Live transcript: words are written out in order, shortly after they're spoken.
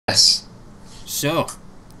Yes. So,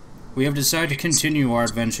 we have decided to continue our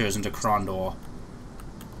adventures into Krondor.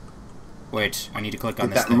 Wait, I need to click on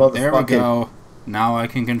this thing. There we go. Now I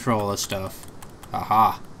can control this stuff.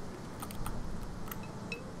 Aha.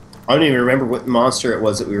 I don't even remember what monster it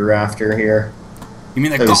was that we were after here. You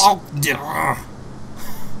mean the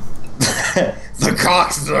The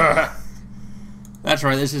cocks. That's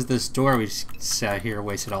right, this is this door we sat here,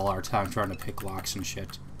 wasted all our time trying to pick locks and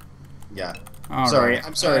shit. Yeah. All sorry, right.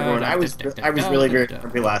 I'm sorry, everyone. I was really very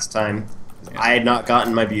grumpy last time. Yeah. I had not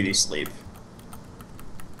gotten my beauty sleep.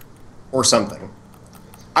 Or something.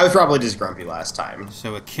 I was probably just grumpy last time.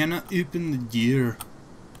 So I cannot open the door.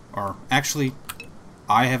 Or, actually,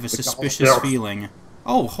 I have a suspicious feeling.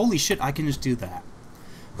 Oh, holy shit, I can just do that.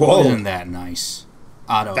 Whoa. Isn't that nice?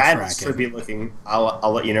 Auto-tracking. That is trippy looking.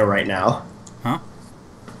 I'll let you know right now. Huh?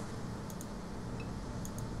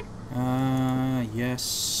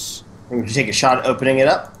 Yes. I'm going to take a shot at opening it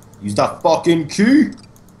up. Use the fucking key.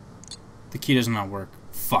 The key does not work.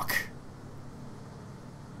 Fuck.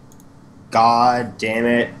 God damn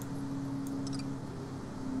it.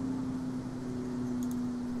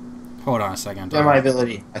 Hold on a second. My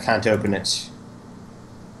ability. I can't open it.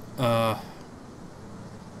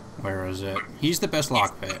 Where is it? He's the best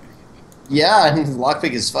lockpick. Yeah, and the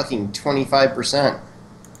lockpick is fucking 25%.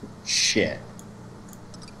 Shit.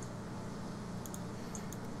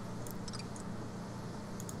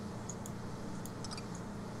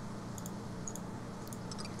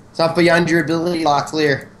 It's not beyond your ability,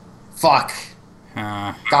 Locklear. Fuck.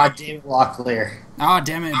 God damn it, Locklear. Ah, oh,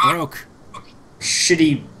 damn it, it broke.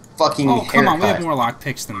 Shitty fucking Oh, come on, we have haircut. more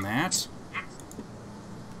lockpicks than that.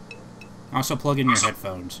 Also, plug in your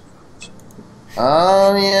headphones.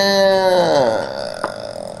 Oh, yeah.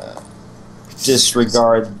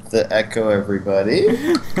 Disregard the echo, everybody.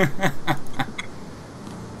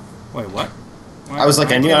 Wait, what? I was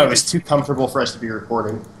like, I knew I was too comfortable for us to be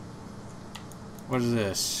recording. What is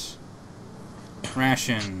this?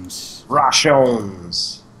 Rations.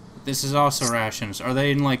 Rations. This is also rations. Are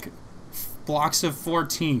they in, like, blocks of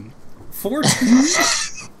 14? 14?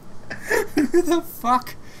 Who the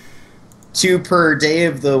fuck? 2 per day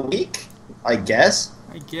of the week, I guess.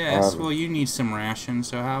 I guess. Well, you need some rations,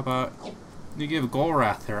 so how about you give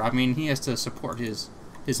Golrath there? I mean, he has to support his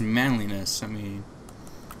manliness. I mean,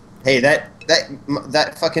 hey,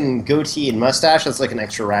 that fucking goatee and mustache, that's like an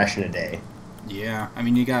extra ration a day. Yeah, I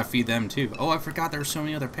mean, you gotta feed them too. Oh, I forgot there were so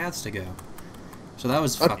many other paths to go. So that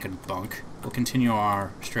was fucking bunk. We'll continue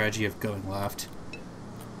our strategy of going left.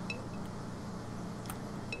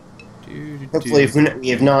 Hopefully, if we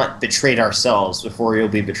have not betrayed ourselves before you'll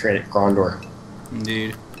be betrayed at Krondor.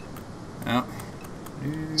 Indeed. Oh.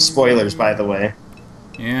 Spoilers, by the way.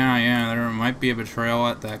 Yeah, there might be a betrayal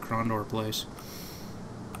at that Krondor place.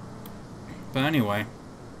 But anyway.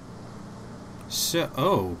 So,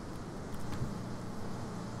 oh.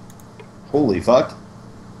 Holy fuck.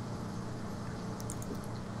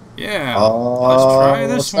 Yeah, let's try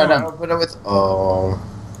this one. To open it with,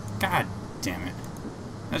 God damn it.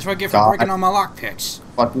 That's what I get for breaking all my lockpicks.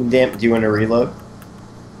 Fucking damn. Do you want to reload?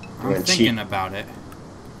 I'm thinking about it.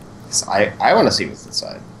 I want to see what's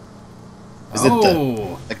inside. Is it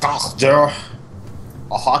the Krondor?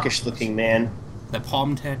 A hawkish looking man. The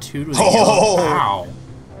palm tattooed with a yellow. Ow.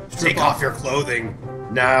 Take off your clothing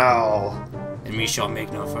now. And we shall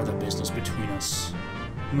make no further business between us.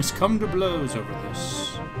 We must come to blows over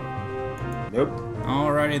this. Nope.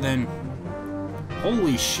 Alrighty then.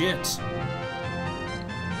 Holy shit.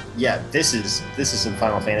 Yeah, this is some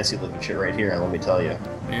Final Fantasy looking shit right here, let me tell you.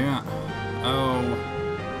 Yeah. Oh.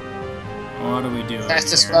 What do we do?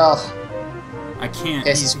 Fast as well. I can't.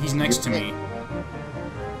 He's next to me.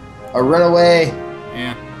 A runaway.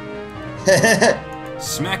 Yeah.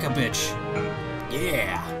 Smack a bitch.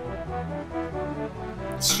 Yeah.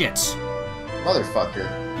 Shit. Motherfucker.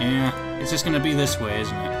 Yeah. It's just gonna be this way,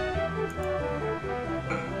 isn't it?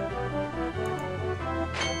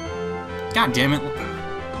 God damn it.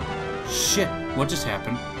 Shit, what just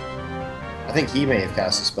happened? I think he may have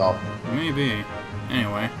cast a spell. Maybe.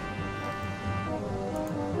 Anyway.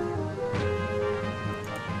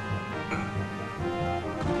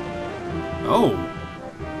 Oh.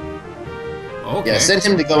 Okay. Yeah, send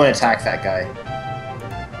him to go and attack that guy.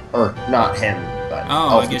 Or, not him, but...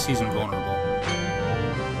 Oh, I guess he's invulnerable.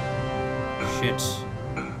 Shit.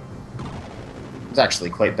 It's actually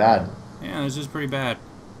quite bad. Yeah, this is pretty bad.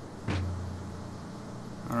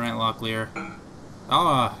 Alright, Locklear.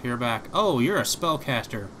 Ah, you're back. Oh, you're a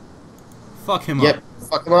spellcaster. Fuck him up. Yep,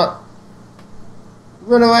 fuck him up.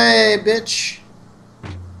 Run away, bitch.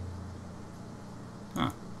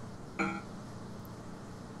 Huh.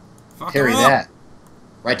 Fuck Carry him up. that.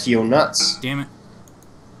 Right to your nuts. Damn it.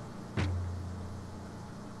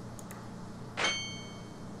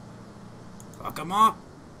 Fuck him up.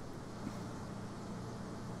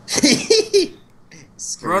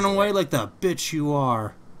 Run away like the bitch you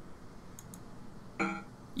are.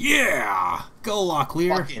 Yeah! Go,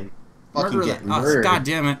 Locklear. Fucking Murder get that. murdered. God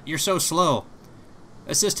damn it. You're so slow.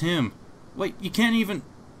 Assist him. Wait, you can't even...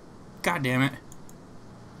 God damn it.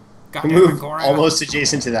 God damn it, Move Gorath. almost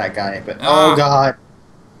adjacent to that guy, but Ah. oh god.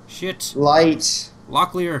 Shit. Light.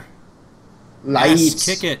 Locklear. Light. Yes,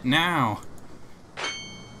 kick it, now.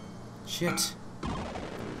 Shit.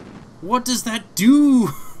 What does that do?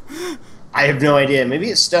 I have no idea. Maybe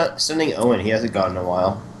it's stunning Owen. He hasn't gone in a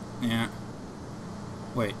while. Yeah.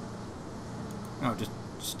 Wait. No, just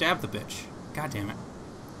stab the bitch. God damn it.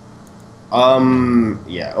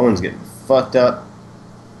 Yeah, Owen's getting fucked up.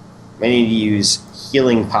 I need to use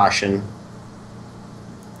healing potion.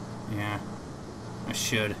 Yeah. I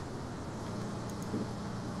should.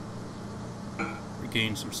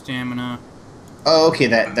 Regain some stamina. Oh, okay,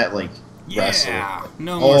 that like, Yeah! wrestle.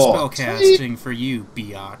 No more Oh, spellcasting for you,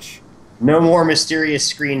 biatch. No more mysterious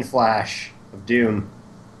screen flash of doom.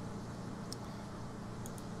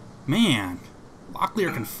 Man,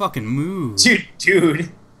 Locklear can fucking move. Dude.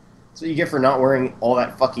 That's what you get for not wearing all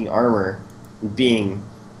that fucking armor and being...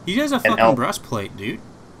 He has a elf. fucking breastplate, dude.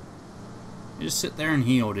 You just sit there and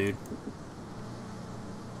heal, dude.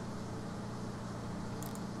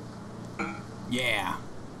 Yeah.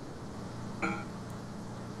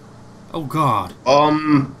 Oh god.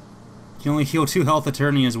 You can only heal 2 health,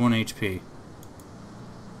 attorney is 1 HP.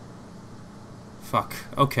 Fuck.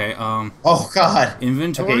 Okay, Oh god.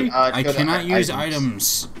 inventory? Okay, I go to cannot use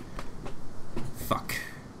items. Fuck.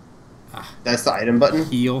 That's the item button?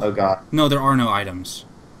 Heal. Oh god. No, there are no items.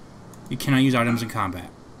 You cannot use items in combat.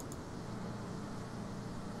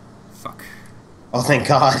 Fuck. Oh, thank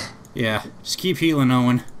god. Yeah, just keep healing,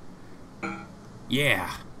 Owen.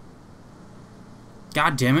 Yeah.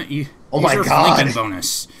 God damn it, you. Oh use my your God. flanking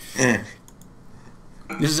bonus.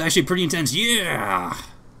 This is actually pretty intense. Yeah.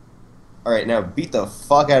 Alright, now beat the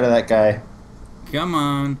fuck out of that guy. Come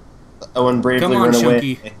on. Owen bravely Come on, run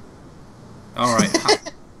Chunky. away.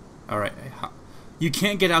 Alright. Alright. You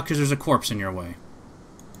can't get out because there's a corpse in your way.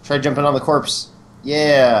 Try jumping on the corpse.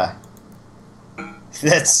 Yeah.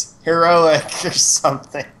 That's heroic or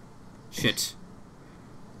something. Shit.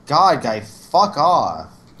 God, guy, fuck off.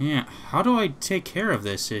 Yeah, how do I take care of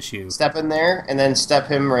this issue? Step in there and then step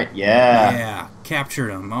him right. Yeah. Yeah, captured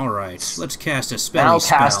him. Alright, let's cast a Now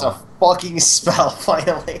spell. cast a fucking spell,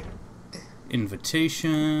 finally.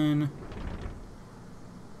 Invitation.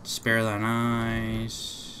 Spare thine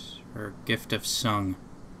eyes. Or gift of sung.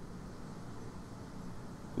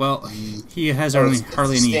 Well, he has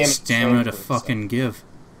hardly any stamina to fucking give.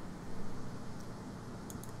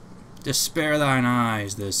 Just spare thine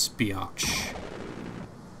eyes, this biatch.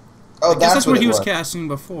 Oh, I guess that's what he was was. casting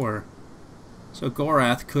before. So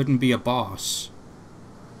Gorath couldn't be a boss.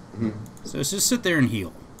 So just sit there and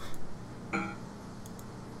heal.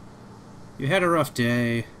 You had a rough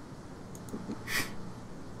day.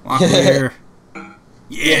 Locklear.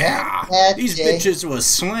 Yeah! These bitches was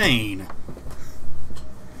slain.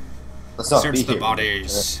 Let's not Search be the here.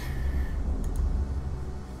 bodies.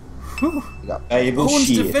 Whew. We got valuable Owen's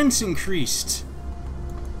shit. defense increased.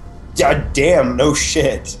 God damn, no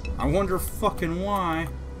shit. I wonder fucking why.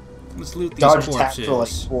 Let's loot these Dodge attack corpses. for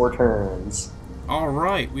like 4 turns.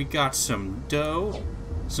 Alright, we got some dough,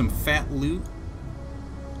 some fat loot.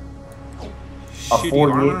 A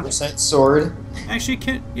Shitty armor. 48% sword. Actually,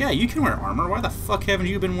 you can wear armor. Why the fuck haven't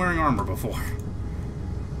you been wearing armor before?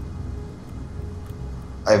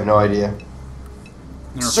 I have no idea.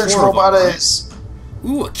 There are Search 4 of them, robots. right?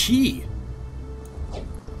 Ooh, a key.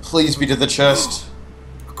 Please be to the chest.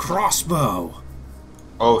 A crossbow.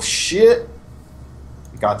 Oh shit.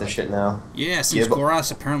 We got this shit now. Yeah, since Yeah, but-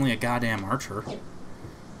 Gorath's apparently a goddamn archer.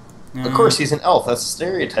 Of course, he's an elf. That's a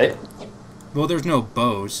stereotype. Well, there's no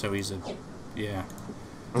bows, so he's a... Yeah.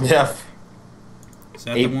 Yeah. Is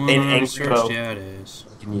that the one an I angry searched? bow. Yeah, it is.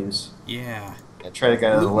 You can use. Yeah. Yeah, try to go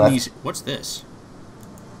to the Looting left. these- What's this?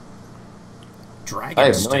 Dragon I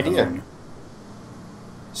have no stone. idea.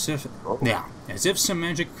 Oh. Yeah, as if some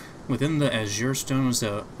magic within the azure stone was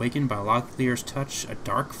awakened by Locklear's touch, a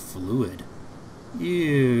dark fluid.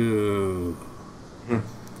 Ew.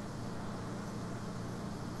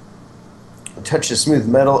 Touch the smooth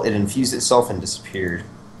metal, it infused itself and disappeared.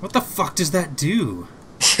 What the fuck does that do?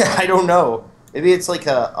 I don't know. Maybe it's like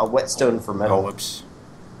a whetstone for Oh, metal. whoops.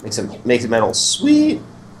 Makes it metal sweet.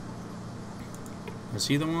 Is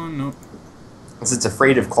he the one? Nope. Since it's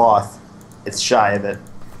afraid of cloth, it's shy of it.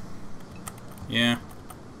 Yeah.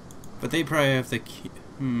 But they probably have the key.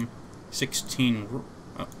 16.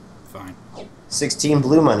 Oh, fine. 16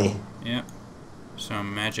 blue money. Yep.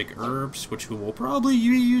 Some magic herbs, which we will probably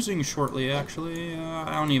be using shortly, actually.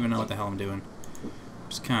 I don't even know what the hell I'm doing.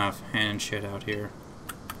 Just kind of handing shit out here.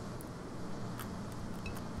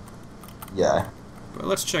 Yeah. But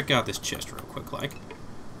let's check out this chest real quick, like.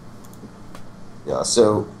 Yeah,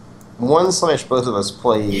 so 1/ both of us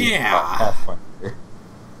play Pathfinder.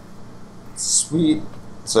 Sweet.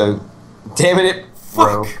 So, damn it,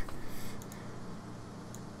 bro. Fuck.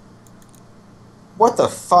 What the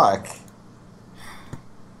fuck?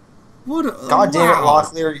 What a, God damn it,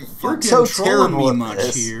 Locklear, you're so terrible at much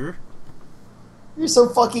this. Here. You're so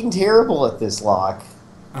fucking terrible at this, Lock.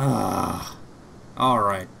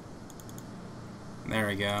 Alright. There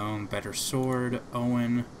we go. Better sword,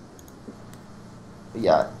 Owen.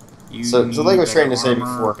 Yeah. You So like I was trying to say armor,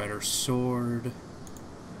 before, better sword.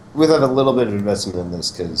 we've had a little bit of investment in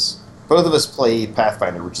this because both of us play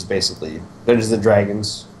Pathfinder, which is basically Dungeons and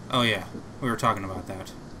Dragons. Oh yeah, we were talking about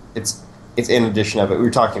that. It's in addition of it. We were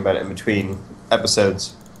talking about it in between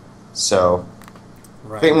episodes. So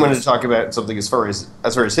Right. Clayton wanted to talk about something as far as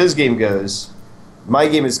his game goes. My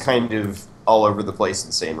game is kind of all over the place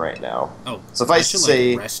insane right now. Oh, Suffice to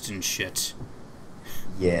say, rest and shit.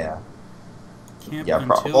 yeah. Camp Yeah, until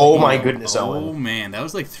probably. Oh my you- goodness, Oh Owen. man, that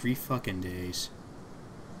was like 3 fucking days.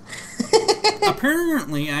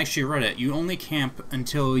 Apparently, I actually read it. You only camp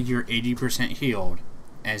until you're 80% healed,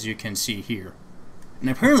 as you can see here. And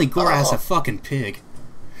apparently, Gora has a fucking pig.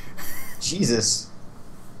 Jesus.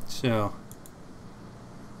 So.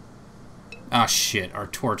 Ah, shit. Our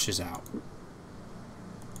torch is out.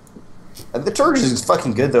 The torch is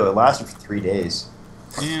fucking good though. It lasted for 3 days.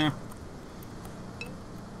 Yeah.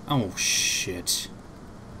 Oh, shit.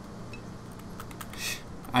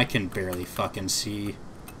 I can barely fucking see.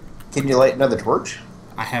 Can you light another torch?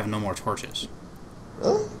 I have no more torches.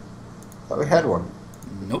 Really? Thought we had one.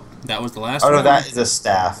 Nope. That was the last Oh one. no, that is a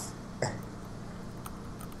staff.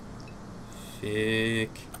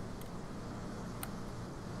 Fick.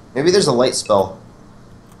 Maybe there's a light spell.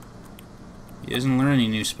 He doesn't learn any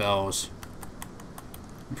new spells.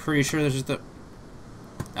 I'm pretty sure this is the...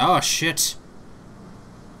 Oh, shit.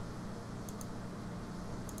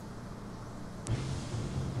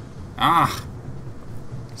 Ah.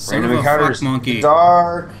 Son Random of a encounters. fuck monkey.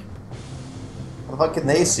 Dark. What the fuck can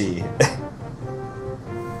they see?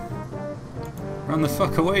 Run the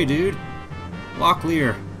fuck away, dude.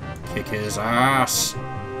 Locklear. Kick his ass.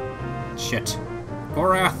 Shit.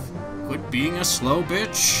 Gorath, quit being a slow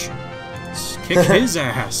bitch. Kick his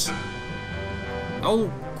ass.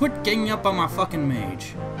 Oh, quit ganging up on my fucking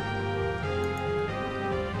mage.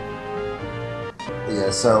 Yeah,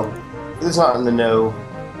 so it's not in the know.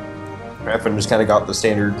 Raffin just kind of got the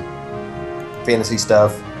standard fantasy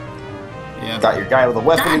stuff. Yeah. Got your guy with a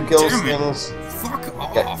weapon who God kills damn it. things. Fuck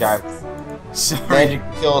off. Got your guy with Sorry. magic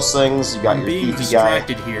who kills things. You got I'm your being beefy guy.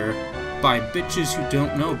 distracted here by bitches who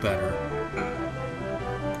don't know better.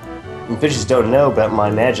 And bitches don't know about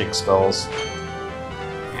my magic spells.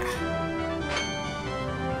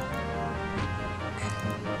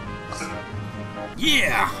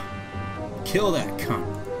 Yeah! Kill that cunt.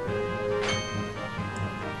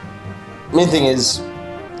 Main thing is,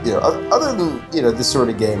 you know, other than, you know, this sort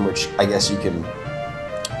of game, which I guess you can,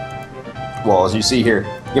 well, as you see here,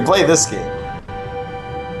 you can play this game.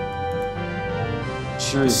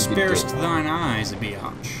 Sure is a good Sparest game. thine eyes,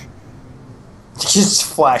 biatch. It just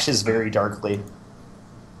flashes very darkly.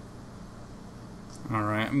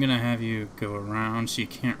 Alright, I'm gonna have you go around so you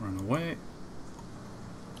can't run away.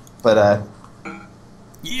 But,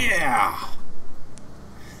 Yeah!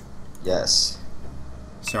 yes.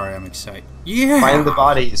 Sorry, I'm excited. Yeah! Find the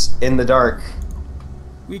bodies in the dark.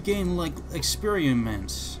 We gain, like,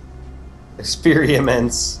 experiments.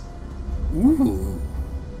 Experiments. Ooh.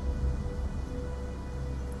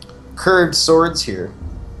 Curved swords here.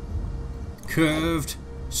 Curved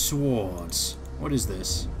swords. What is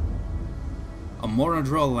this? A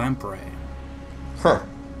Moradril lamprey. Huh.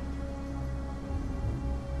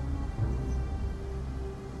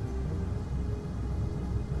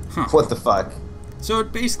 Huh. What the fuck? So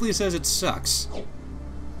it basically says it sucks.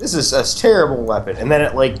 This is a terrible weapon. And then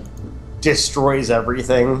it, like, destroys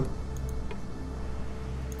everything.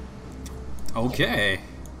 Okay.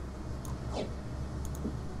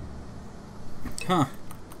 Huh.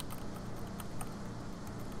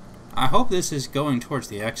 I hope this is going towards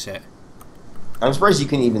the exit. I'm surprised you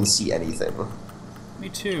can even see anything. Me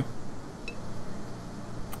too.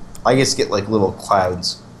 I guess get, like, little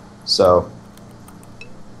clouds. So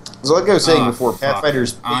like I was saying before, fuck.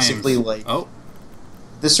 Pathfinder's basically like Oh.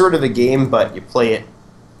 this sort of a game, but you play it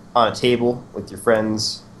on a table with your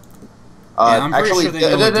friends. Yeah, I'm pretty Actually, sure they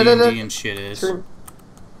know what D&D and shit is.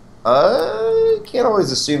 Can't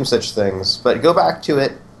always assume such things, but go back to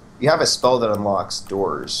it. You have a spell that unlocks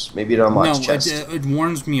doors. Maybe it unlocks chests. It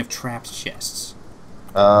warns me of trapped chests.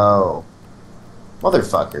 Oh.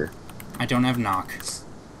 Motherfucker. I don't have knock.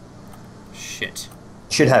 Shit.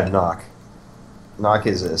 Should have knock. Knock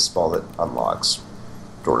is a spell that unlocks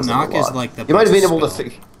doors. Knock is like the you might have been able spell.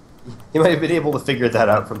 to you might have been able to figure that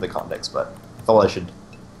out from the context, but I thought I should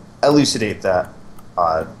elucidate that.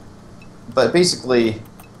 But basically,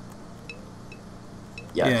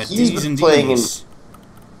 Yeah, he's D's been and playing D's.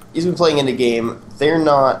 He's been playing in a game. They're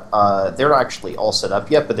not actually all set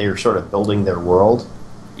up yet, but they're sort of building their world.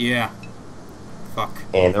 Yeah. Fuck.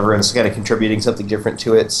 And everyone's kind of contributing something different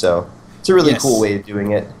to it, so it's a really cool way of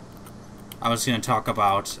doing it. I was going to talk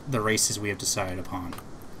about the races we have decided upon.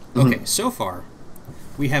 Okay, so far,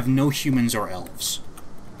 we have no humans or elves.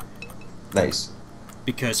 Nice.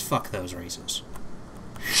 Because fuck those races.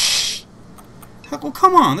 Well,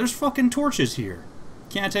 come on, there's fucking torches here.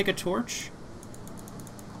 Can't I take a torch?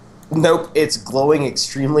 Nope, it's glowing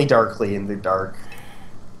extremely darkly in the dark.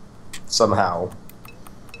 Somehow.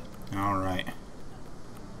 Alright.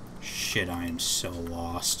 Shit, I am so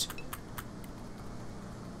lost.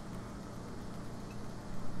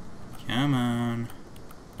 Come on.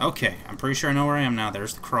 Okay, I'm pretty sure I know where I am now.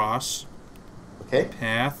 There's the cross. Okay.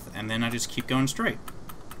 Path, and then I just keep going straight.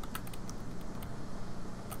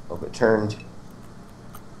 Hope it turned.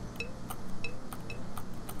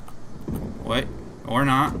 Wait, or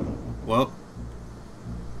not. Whoa.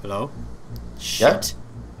 Hello? Shit.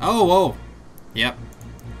 Oh, whoa. Yep.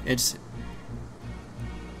 It's...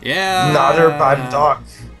 Yeah. Another bad dog.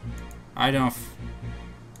 I don't...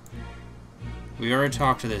 We already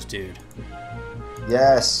talked to this dude.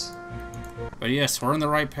 Yes. But yes, we're on the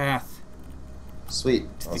right path. Sweet.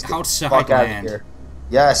 Let's the outside fuck land. out of here.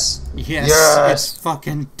 Yes. Yes. It's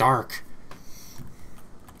fucking dark.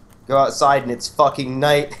 Go outside and it's fucking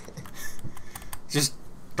night. Just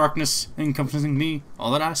darkness encompassing me,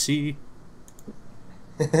 all that I see.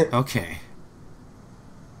 Okay.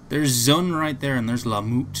 There's Zun right there, and there's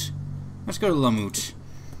Lamut. Let's go to Lamut.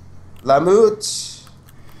 Lamut.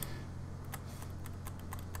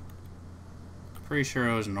 Pretty sure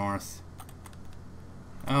it was north.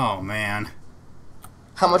 Oh, man.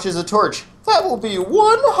 How much is a torch? That will be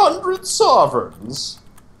 100 sovereigns.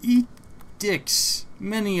 Eat dicks.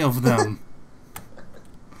 Many of them.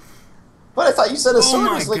 But I thought you said a sword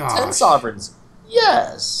my was like gosh. 10 sovereigns.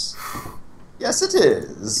 Yes. Yes, it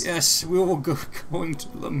is. Yes, we will go going to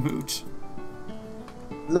Lamut.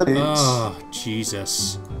 Lamut. Oh,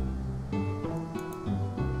 Jesus.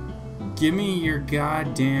 Give me your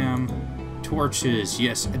goddamn torches.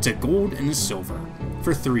 Yes, it's a gold and a silver.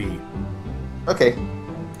 For 3. Okay.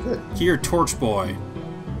 Good. Here, torch boy.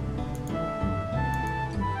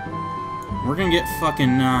 We're gonna get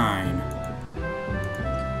fucking 9.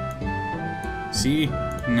 See?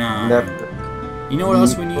 9. Never. You know what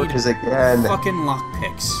else we need? Torches again. Fucking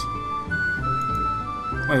lockpicks.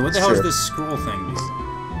 Wait, what the hell is this scroll thing do?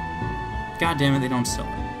 God damn it, they don't sell it.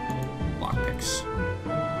 Lockpicks.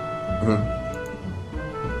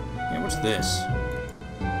 Yeah, what's this?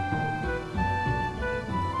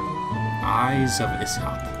 Eyes of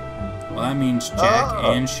Ishak. Well, that means jack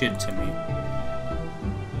and shit to me.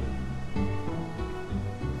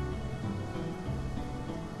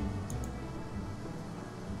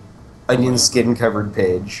 Onion skin covered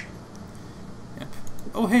page. Yep.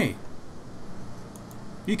 Oh, hey.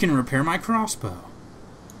 You can repair my crossbow.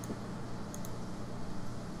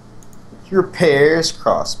 He repairs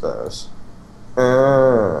crossbows.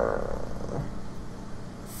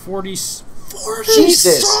 40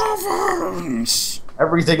 Jesus. sovereigns!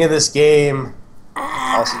 Everything in this game.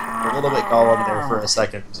 Also, a little bit Gollum there for a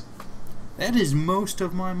second. That is most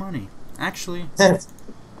of my money. Actually.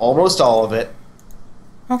 Almost all of it.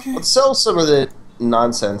 Okay. Let's sell some of the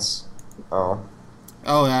nonsense. Oh.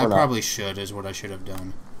 Oh, yeah, I probably should, is what I should have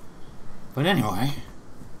done. But anyway.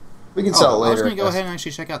 We can sell it later. I was going to go ahead and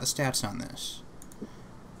actually check out the stats on this.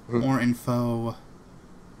 More info.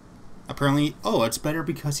 Apparently, it's better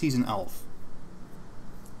because he's an elf.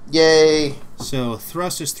 Yay. So,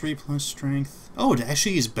 thrust is 3 plus strength. Oh, it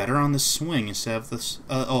actually is better on the swing instead of this.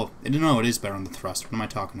 No, it is better on the thrust. What am I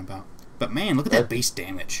talking about? But man, look at that base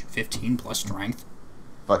damage. 15 plus strength.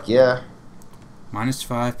 Fuck yeah. Minus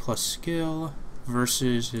 5 plus skill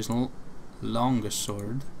versus his longest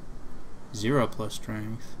sword. 0 plus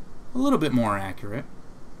strength. A little bit more accurate.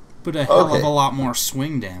 But a hell of a lot more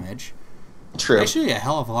swing damage. True. Actually, a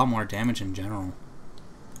hell of a lot more damage in general.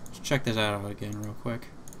 Let's check this out again real quick.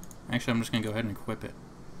 Actually, I'm just going to go ahead and equip it.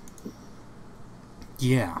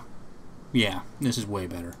 Yeah. Yeah, this is way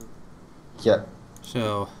better. Yep.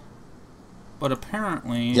 So, but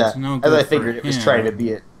apparently Yeah. it's no As good I figured, it was trying to be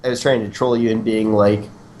it. I was trying to troll you and being like,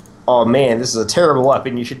 "Oh man, this is a terrible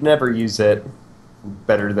weapon. You should never use it.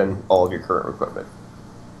 Better than all of your current equipment."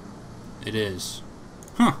 It is.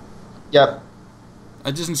 Huh. Yep.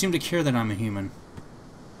 It doesn't seem to care that I'm a human.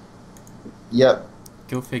 Yep.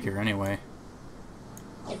 Go figure, anyway.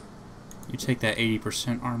 You take that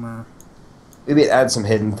 80% armor. Maybe it adds some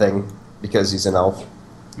hidden thing because he's an elf.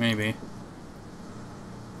 Maybe.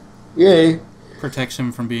 Yay. Protects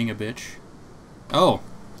him from being a bitch. Oh.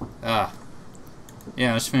 Ah.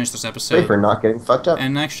 Yeah, let's finish this episode. Wait for not getting fucked up.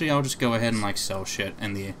 And actually, I'll just go ahead and, like, sell shit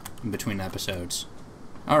in between episodes.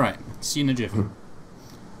 Alright, see you in a jiffy.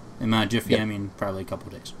 In my jiffy, Yep. I mean probably a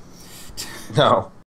couple days. No.